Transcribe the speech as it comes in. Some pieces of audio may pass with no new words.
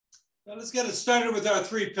Now let's get it started with our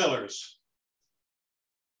 3 pillars.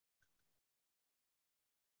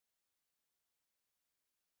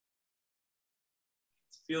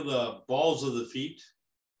 Feel the balls of the feet.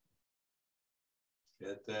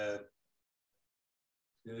 Get that.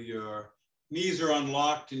 Feel your knees are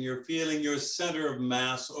unlocked and you're feeling your center of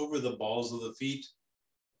mass over the balls of the feet.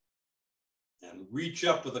 And reach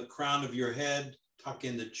up with the crown of your head, tuck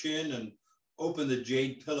in the chin and open the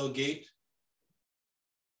jade pillow gate.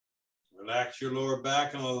 Relax your lower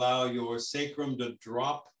back and allow your sacrum to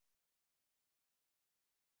drop.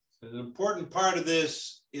 An important part of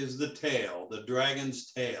this is the tail, the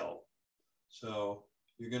dragon's tail. So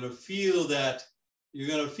you're going to feel that. You're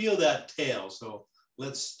going to feel that tail. So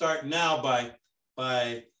let's start now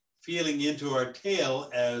by feeling into our tail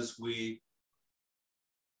as we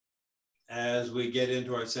get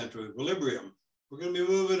into our central equilibrium. We're going to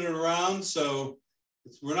be moving it around, so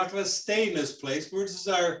we're not going to stay in this place. This is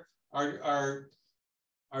our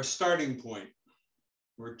starting point.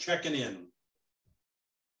 We're checking in.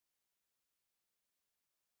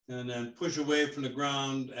 And then push away from the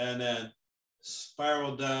ground and then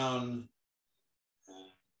spiral down and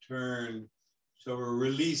turn. So we're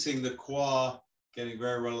releasing the quad, getting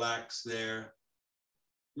very relaxed there.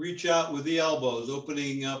 Reach out with the elbows,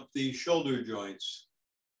 opening up the shoulder joints.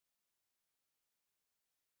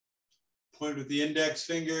 Point with the index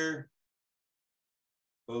finger,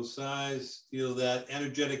 both sides, feel that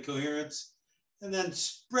energetic coherence. And then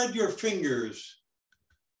spread your fingers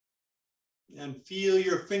and feel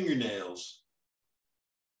your fingernails.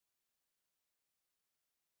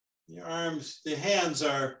 Your arms, the hands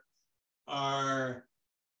are,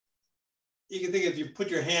 you can think if you put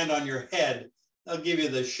your hand on your head, they'll give you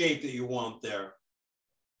the shape that you want there.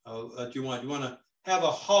 That you want to have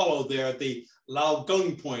a hollow there at the lao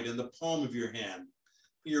gung point in the palm of your hand.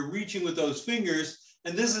 You're reaching with those fingers,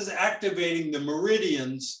 and this is activating the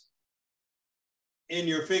meridians in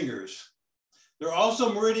your fingers. There are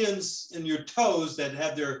also meridians in your toes that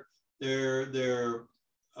have their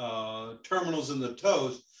terminals in the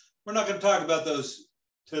toes. We're not going to talk about those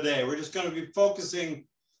today. We're just going to be focusing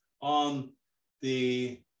on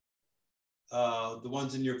the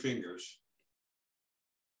ones in your fingers.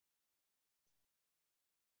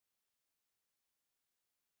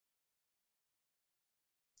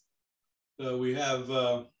 So we have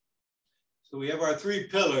our 3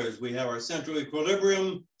 pillars. We have our central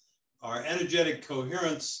equilibrium, our energetic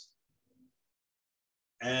coherence,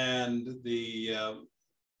 and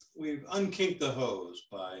we've unkinked the hose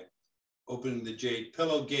by opening the jade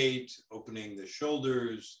pillow gate, opening the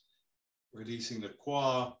shoulders, releasing the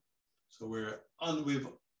quad. So we've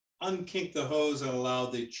unkinked the hose and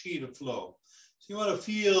allowed the chi to flow. So you want to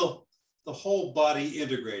feel the whole body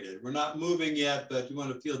integrated. We're not moving yet, but you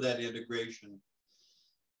want to feel that integration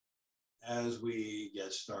as we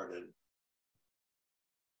get started.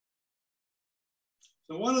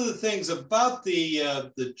 So one of the things about the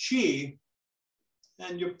chi,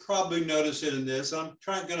 and you'll probably notice it in this, I'm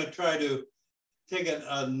going to try to take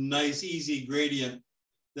a nice, easy gradient,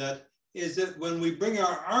 that is that when we bring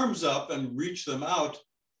our arms up and reach them out,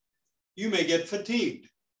 you may get fatigued.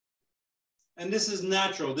 And this is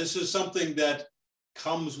natural. This is something that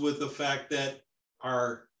comes with the fact that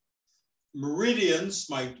our meridians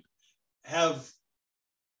might have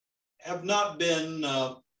not been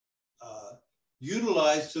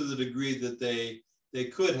utilized to the degree that they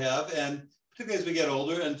could have, and particularly as we get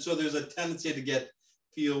older, and so there's a tendency to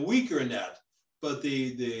feel weaker in that. But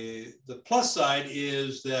the plus side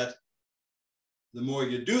is that the more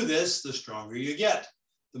you do this, the stronger you get.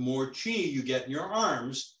 The more chi you get in your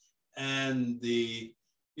arms, and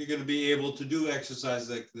you're going to be able to do exercise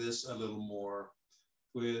like this a little more,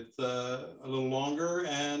 with a little longer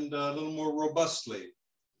and a little more robustly.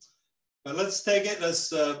 But let's take it.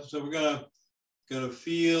 So we're gonna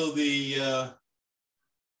feel the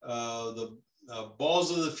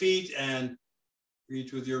balls of the feet and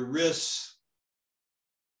reach with your wrists.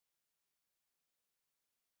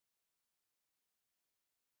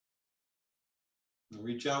 And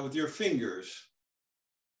reach out with your fingers.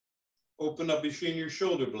 Open up between your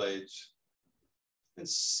shoulder blades and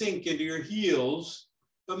sink into your heels,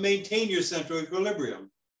 but maintain your central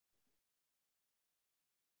equilibrium.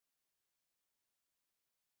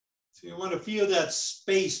 So you want to feel that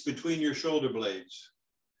space between your shoulder blades.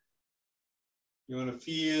 You want to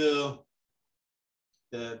feel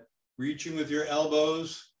that reaching with your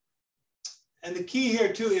elbows. And the key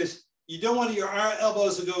here too is you don't want your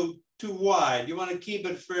elbows to go too wide. You want to keep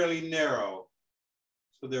it fairly narrow.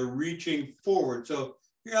 So they're reaching forward. So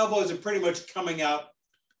your elbows are pretty much coming out,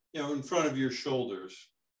 in front of your shoulders.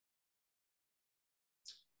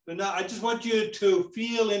 So now I just want you to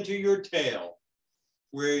feel into your tail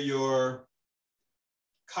where your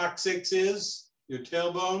coccyx is, your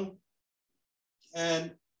tailbone,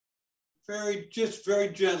 and very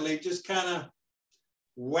gently, just kind of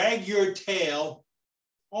wag your tail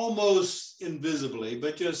almost invisibly,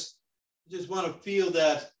 but just want to feel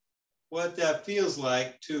that, what that feels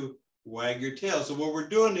like to wag your tail. So what we're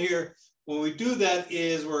doing here, when we do that,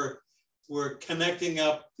 is we're connecting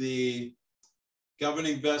up the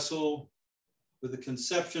governing vessel with the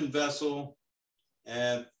conception vessel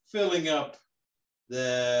and filling up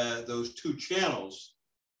those two channels.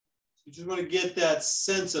 You just want to get that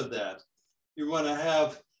sense of that. You want to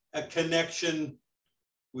have a connection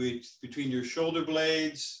between your shoulder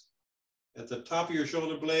blades, at the top of your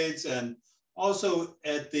shoulder blades, and also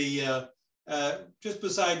at the just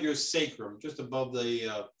beside your sacrum, just above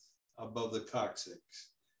the coccyx.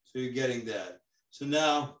 So you're getting that. So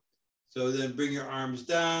now, then bring your arms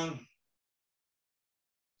down.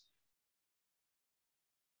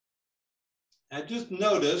 And just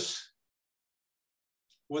notice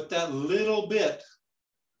what that little bit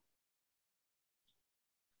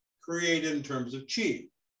created in terms of chi.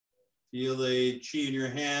 Feel the chi in your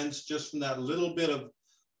hands just from that little bit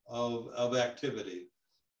of activity.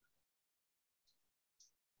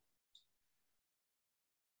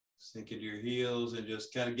 Sink into your heels and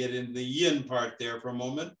just kind of get into the yin part there for a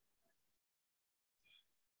moment.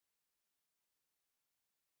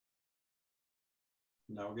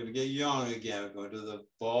 Now we're going to get yang again. We're going to the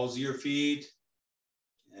balls of your feet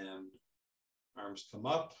and arms come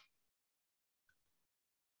up.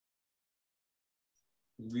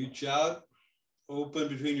 Reach out, open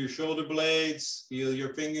between your shoulder blades, feel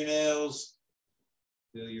your fingernails,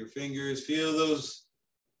 feel your fingers, feel those,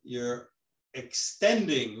 you're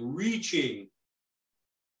extending, reaching.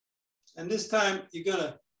 And this time you're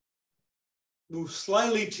gonna move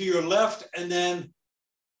slightly to your left and then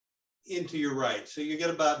into your right. So you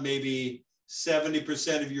get about maybe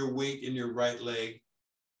 70% of your weight in your right leg.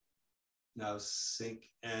 Now sink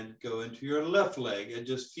and go into your left leg and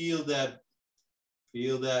just feel that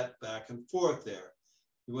back and forth there.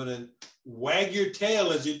 You want to wag your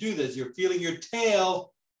tail as you do this. You're feeling your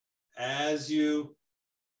tail as you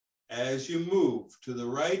move to the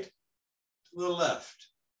right, to the left,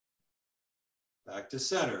 back to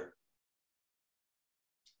center.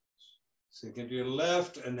 Sink into your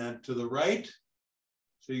left and then to the right.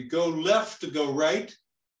 So you go left to go right,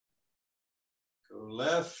 go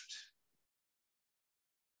left,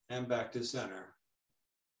 and back to center.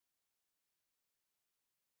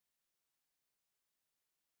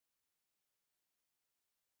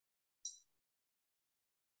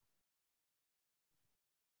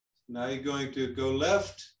 Now you're going to go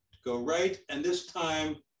left, go right, and this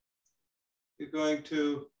time you're going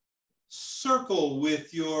to circle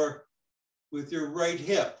with your right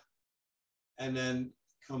hip and then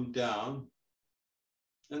come down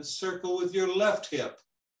and circle with your left hip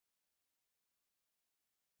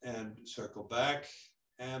and circle back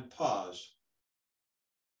and pause.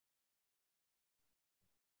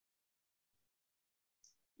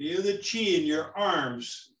 Feel the chi in your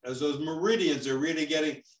arms as those meridians are really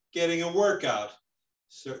getting a workout.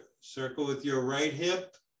 Circle with your right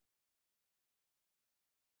hip.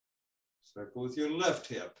 Circle with your left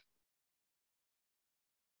hip.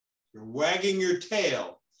 You're wagging your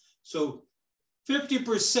tail. So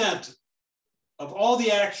 50% of all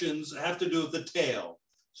the actions have to do with the tail.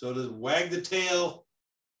 So to wag the tail,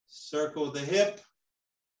 circle with the hip,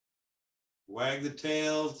 wag the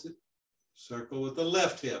tail, circle with the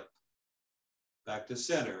left hip, back to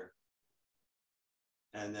center.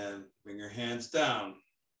 And then bring your hands down.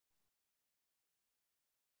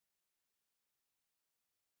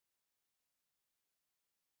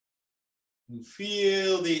 And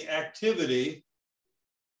feel the activity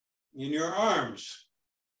in your arms.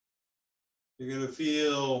 You're going to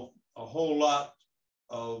feel a whole lot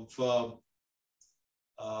of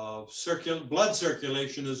blood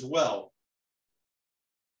circulation as well.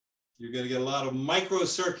 You're going to get a lot of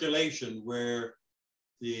microcirculation where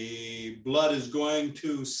the blood is going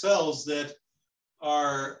to cells that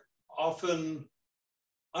are often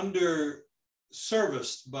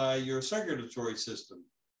under-serviced by your circulatory system,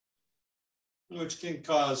 which can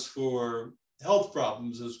cause for health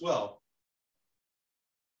problems as well.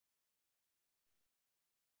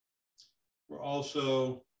 We're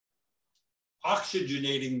also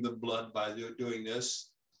oxygenating the blood by doing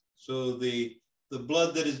this. So the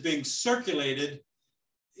blood that is being circulated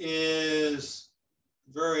is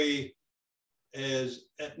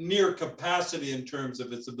at near capacity in terms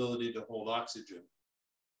of its ability to hold oxygen.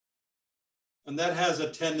 And that has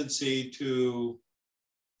a tendency to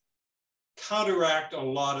counteract a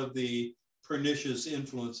lot of the pernicious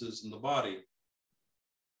influences in the body.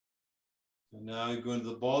 And now you go into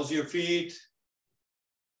the balls of your feet,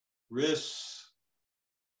 wrists,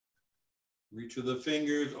 reach of the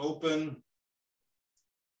fingers, open.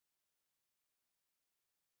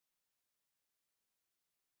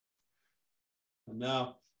 And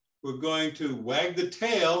now we're going to wag the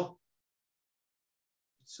tail.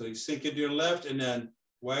 So you sink into your left and then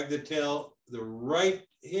wag the tail, the right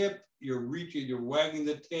hip, you're reaching, you're wagging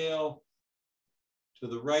the tail to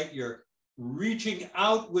the right, you're reaching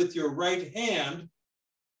out with your right hand.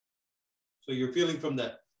 So you're feeling from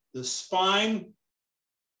the spine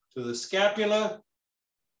to the scapula,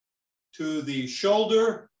 to the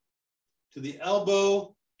shoulder, to the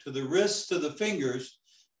elbow, to the wrist, to the fingers.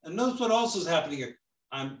 And notice what else is happening here.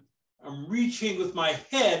 I'm reaching with my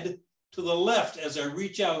head to the left as I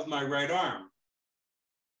reach out with my right arm.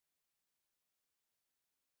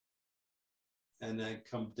 And then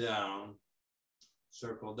come down,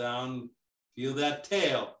 circle down, feel that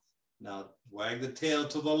tail. Now wag the tail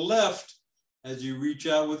to the left as you reach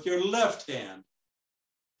out with your left hand.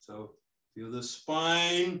 So feel the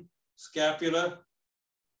spine, scapula,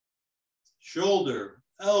 shoulder,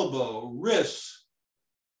 elbow, wrist,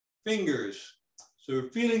 fingers. So we're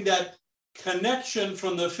feeling that connection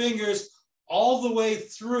from the fingers all the way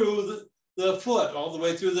through the foot, all the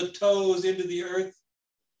way through the toes into the earth.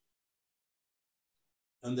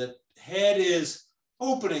 And the head is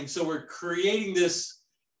opening. So we're creating this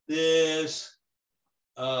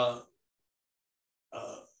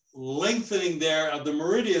lengthening there of the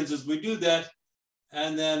meridians as we do that.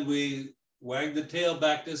 And then we wag the tail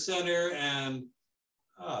back to center and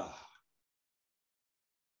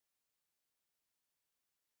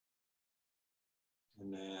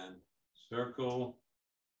And then circle,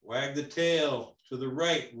 wag the tail to the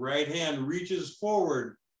right, right hand reaches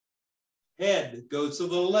forward, head goes to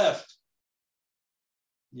the left.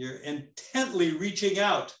 You're intently reaching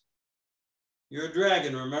out. You're a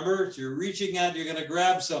dragon, remember? So you're reaching out, you're gonna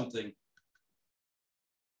grab something.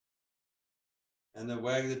 And then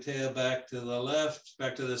wag the tail back to the left,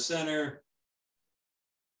 back to the center.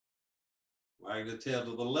 Wag the tail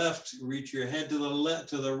to the left, reach your head to the left,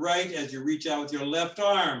 to the right as you reach out with your left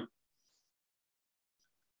arm.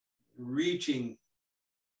 Reaching.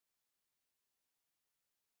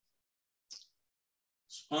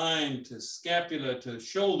 Spine to scapula, to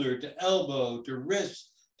shoulder, to elbow, to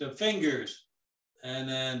wrist, to fingers, and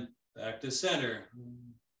then back to center.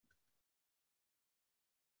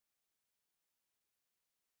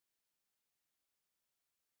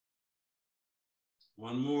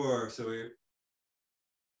 One more, so we're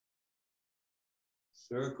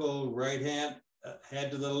circle, right hand,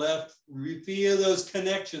 head to the left. Feel those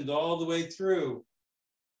connections all the way through.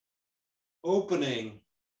 Opening.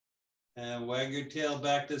 And wag your tail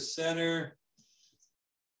back to center.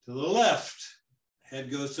 To the left.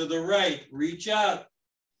 Head goes to the right. Reach out.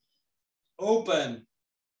 Open.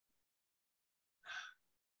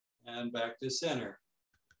 And back to center.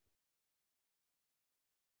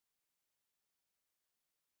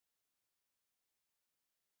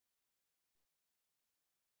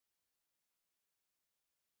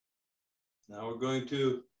 Now we're going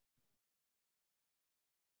to,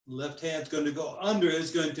 left hand's going to go under,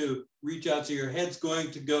 it's going to reach out, so your head's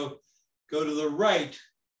going to go to the right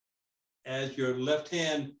as your left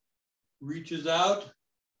hand reaches out.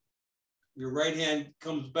 Your right hand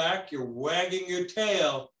comes back, you're wagging your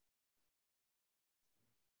tail.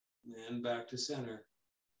 And back to center.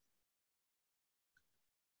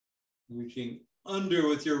 Reaching under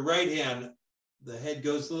with your right hand, the head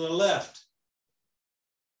goes to the left.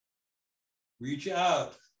 Reach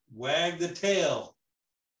out, wag the tail,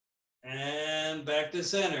 and back to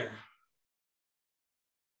center.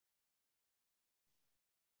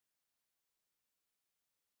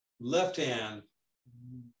 Left hand.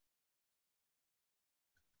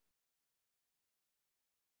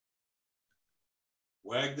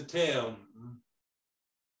 Wag the tail.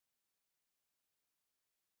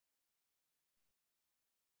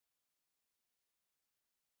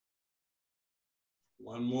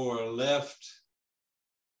 One more, left,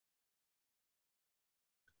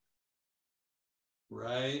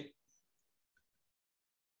 right,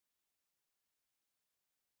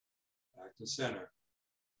 back to center.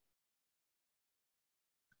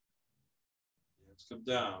 Let's come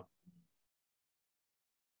down.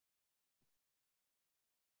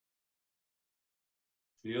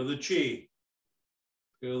 Feel the chi.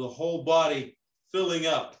 Feel the whole body filling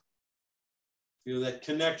up. Feel that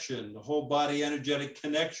connection, the whole body energetic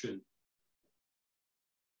connection.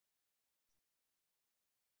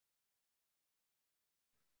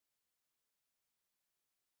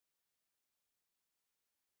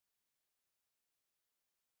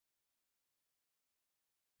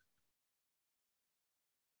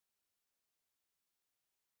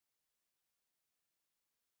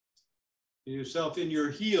 yourself in your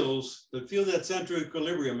heels, but feel that center of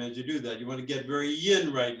equilibrium as you do that. You want to get very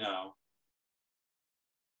yin right now.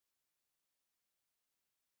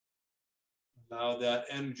 Allow that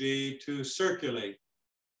energy to circulate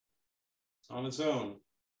on its own.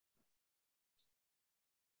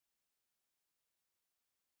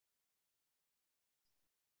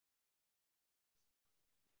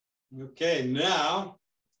 Okay, now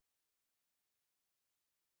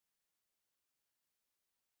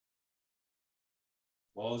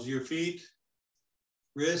balls of your feet,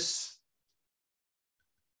 wrists,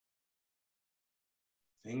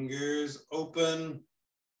 fingers open,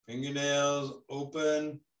 fingernails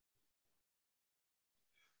open.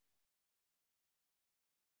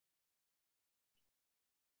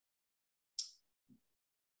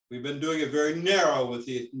 We've been doing it very narrow with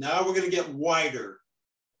you. Now we're going to get wider.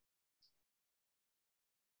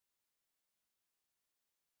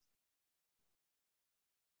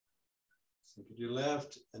 Look at your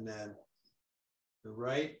left and then the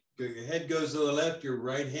right. Your head goes to the left, your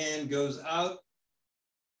right hand goes out.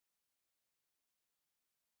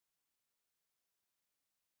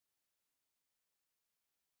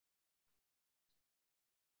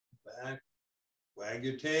 Back, wag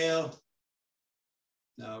your tail.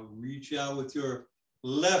 Now reach out with your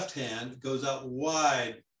left hand, it goes out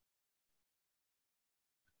wide.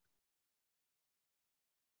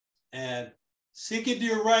 And sink into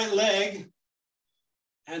your right leg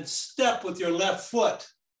and step with your left foot.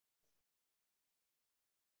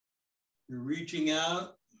 You're reaching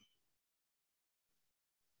out.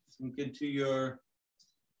 Sink into your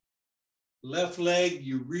left leg,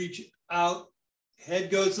 you reach out,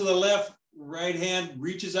 head goes to the left, right hand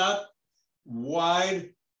reaches out,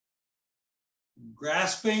 wide,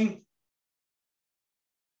 grasping.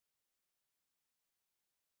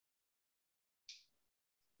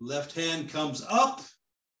 Left hand comes up.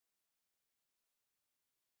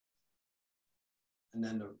 And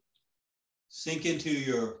then sink into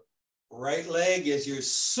your right leg as you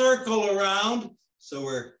circle around. So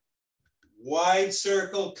we're wide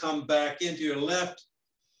circle, come back into your left.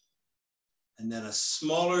 And then a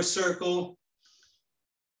smaller circle.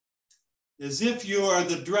 As if you are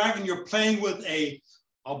the dragon, you're playing with a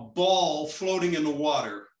ball floating in the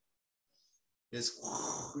water.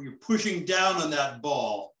 You're pushing down on that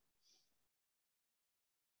ball.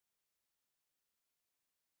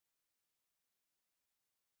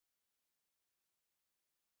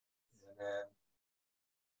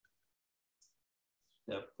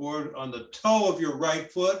 Step forward on the toe of your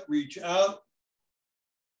right foot, reach out.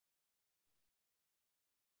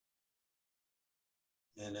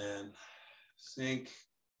 And then sink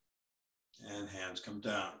and hands come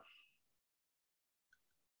down.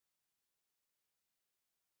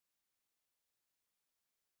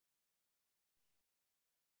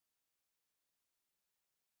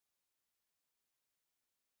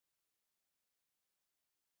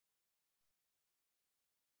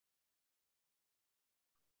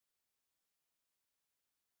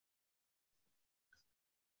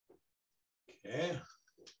 Okay,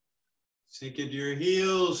 sink into your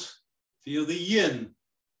heels, feel the yin.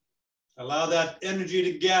 Allow that energy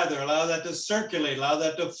to gather, allow that to circulate, allow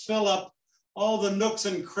that to fill up all the nooks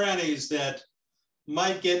and crannies that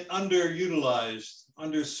might get underutilized,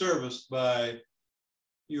 underserviced by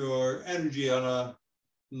your energy on a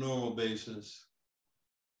normal basis.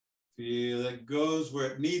 Feel it goes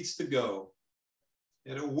where it needs to go.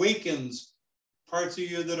 It awakens parts of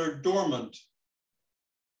you that are dormant,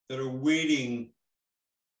 that are waiting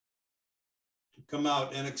to come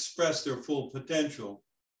out and express their full potential.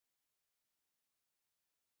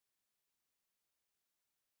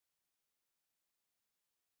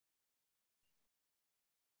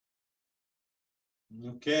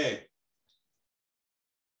 Okay.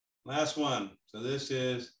 Last one. So this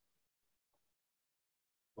is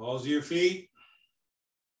balls of your feet,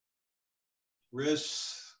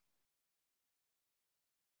 wrists,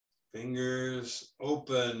 fingers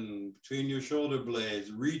open between your shoulder blades,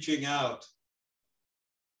 reaching out.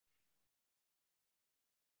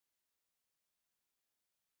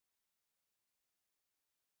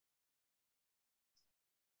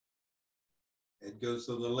 Head goes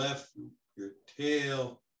to the left, your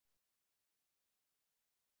tail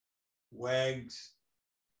wags,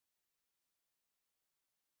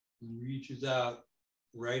 reaches out,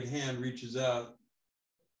 right hand reaches out.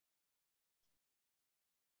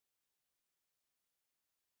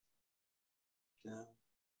 Down.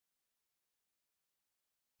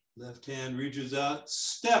 Left hand reaches out,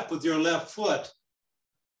 step with your left foot.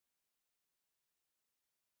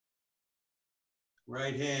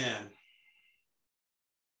 Right hand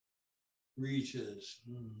reaches.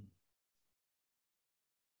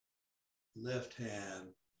 left hand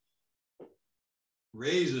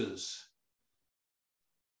raises,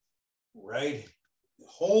 right,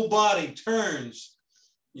 whole body turns,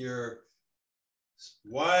 your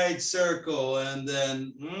wide circle, and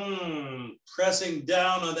then pressing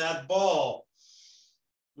down on that ball,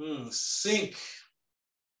 sink,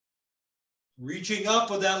 reaching up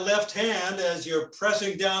with that left hand as you're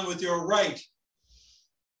pressing down with your right.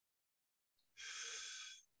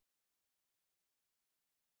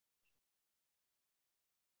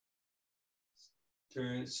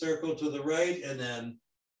 Turn, circle to the right, and then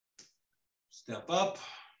step up.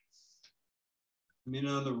 Come in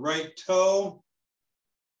on the right toe,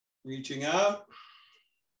 reaching out.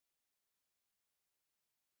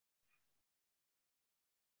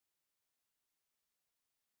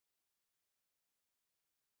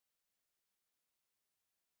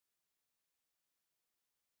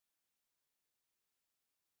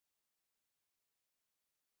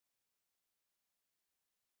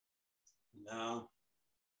 Now,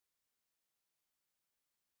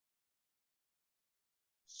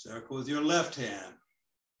 circle with your left hand.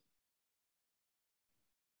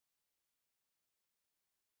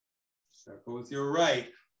 Circle with your right.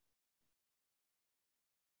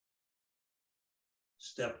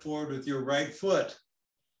 Step forward with your right foot.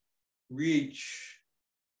 Reach.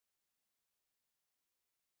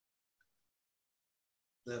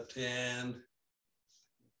 Left hand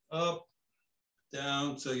up,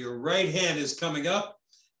 down. So your right hand is coming up.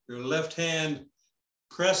 Your left hand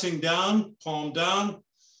pressing down, palm down.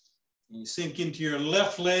 You sink into your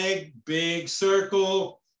left leg, big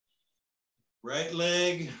circle. Right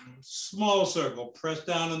leg, small circle. Press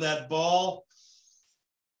down on that ball.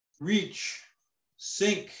 Reach,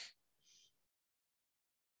 sink.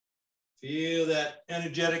 Feel that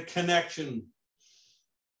energetic connection.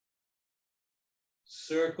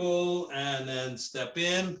 Circle and then step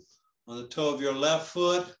in on the toe of your left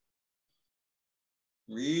foot.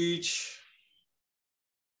 Reach.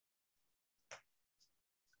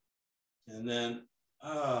 And then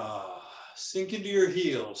sink into your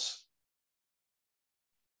heels.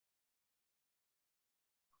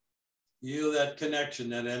 Feel that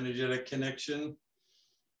connection, that energetic connection.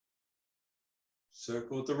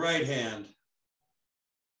 Circle with the right hand.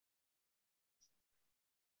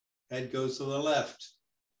 Head goes to the left.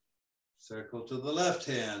 Circle to the left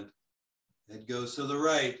hand. Head goes to the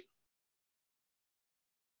right.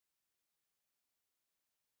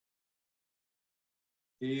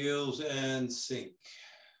 Heels and sink.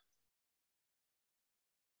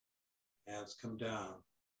 Hands come down.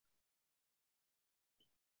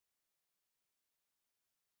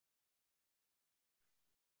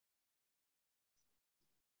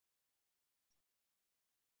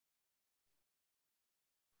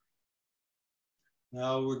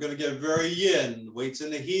 Now we're going to get very yin. Weights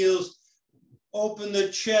in the heels. Open the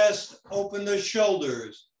chest, open the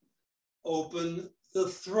shoulders, open the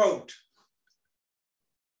throat.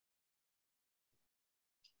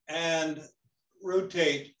 And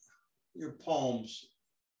rotate your palms.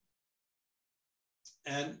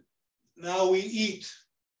 And now we eat.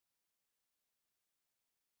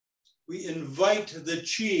 We invite the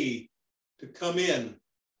chi to come in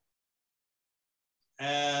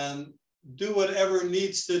and do whatever it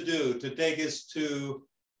needs to do to take us to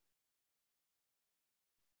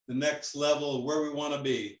the next level of where we want to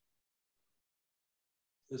be.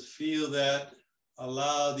 Just feel that,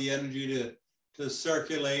 allow the energy to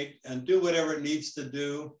circulate and do whatever it needs to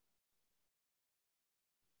do.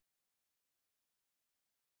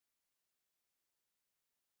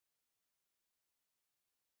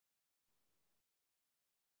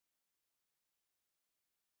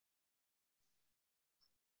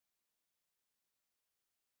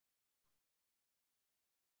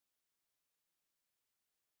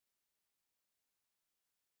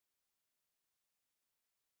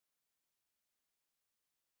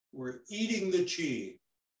 We're eating the chi.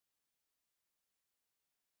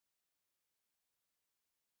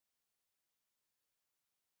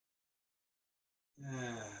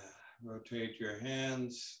 Rotate your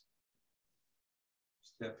hands.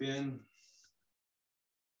 Step in.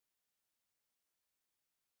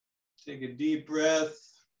 Take a deep breath.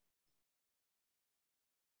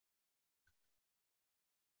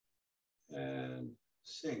 And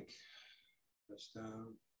sink. Press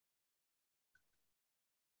down.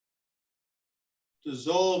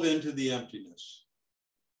 Dissolve into the emptiness.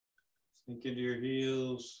 Sink into your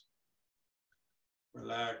heels.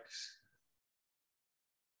 Relax.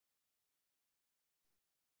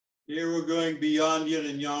 Here we're going beyond yin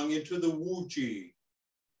and yang into the wu chi.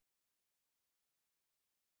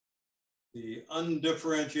 The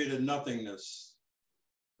undifferentiated nothingness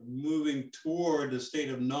moving toward a state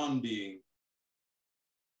of non-being.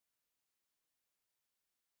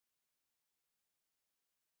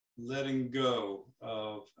 Letting go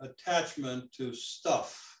of attachment to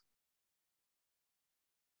stuff.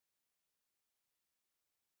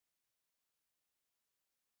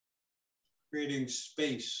 Creating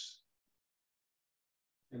space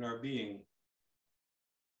in our being.